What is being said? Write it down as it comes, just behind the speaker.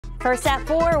First at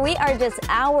 4, we are just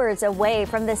hours away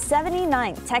from the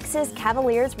 79th Texas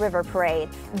Cavaliers River Parade.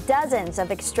 Dozens of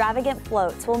extravagant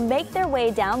floats will make their way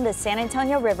down the San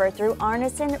Antonio River through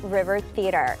Arneson River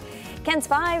Theater. KENS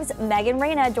 5's Megan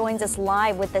Reyna joins us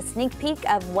live with a sneak peek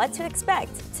of what to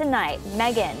expect tonight.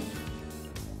 Megan.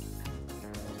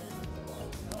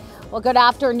 Well, good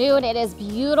afternoon. It is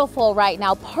beautiful right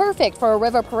now, perfect for a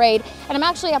river parade. And I'm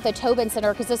actually at the Tobin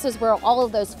Center because this is where all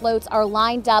of those floats are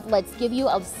lined up. Let's give you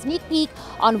a sneak peek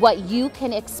on what you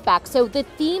can expect. So the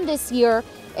theme this year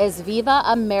is Viva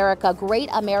America, Great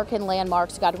American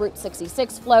Landmarks. You got a Route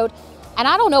 66 float. And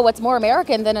I don't know what's more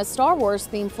American than a Star Wars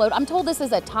themed float. I'm told this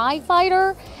is a TIE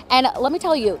fighter. And let me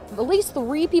tell you, at least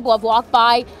 3 people have walked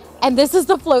by and this is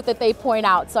the float that they point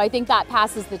out. So I think that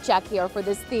passes the check here for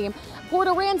this theme. Port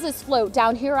Aransas float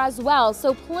down here as well.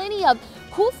 So plenty of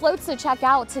cool floats to check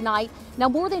out tonight. Now,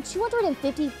 more than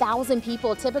 250,000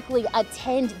 people typically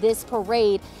attend this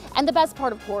parade. And the best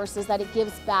part, of course, is that it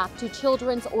gives back to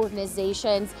children's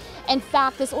organizations. In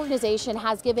fact, this organization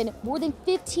has given more than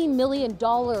 $15 million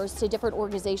to different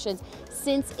organizations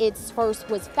since it first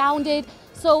was founded.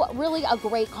 So really a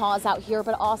great cause out here,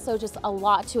 but also just a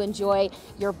lot to enjoy.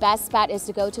 Your best bet is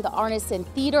to go to the Arneson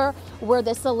Theater, where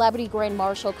the celebrity Grand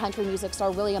Marshal country music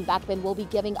star William Beckman will be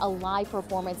giving a live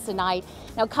performance tonight.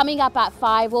 Now, coming up at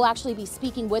 5, we'll actually be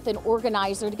speaking with an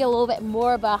organizer to get a little bit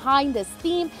more behind this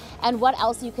theme and what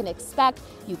else you can expect.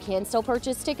 You can still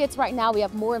purchase tickets right now. We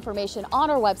have more information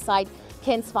on our website,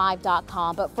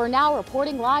 KENS5.com. But for now,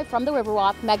 reporting live from the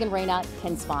Riverwalk, Megan Reyna,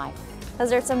 KENS 5.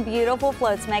 Those are some beautiful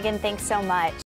floats, Megan. Thanks so much.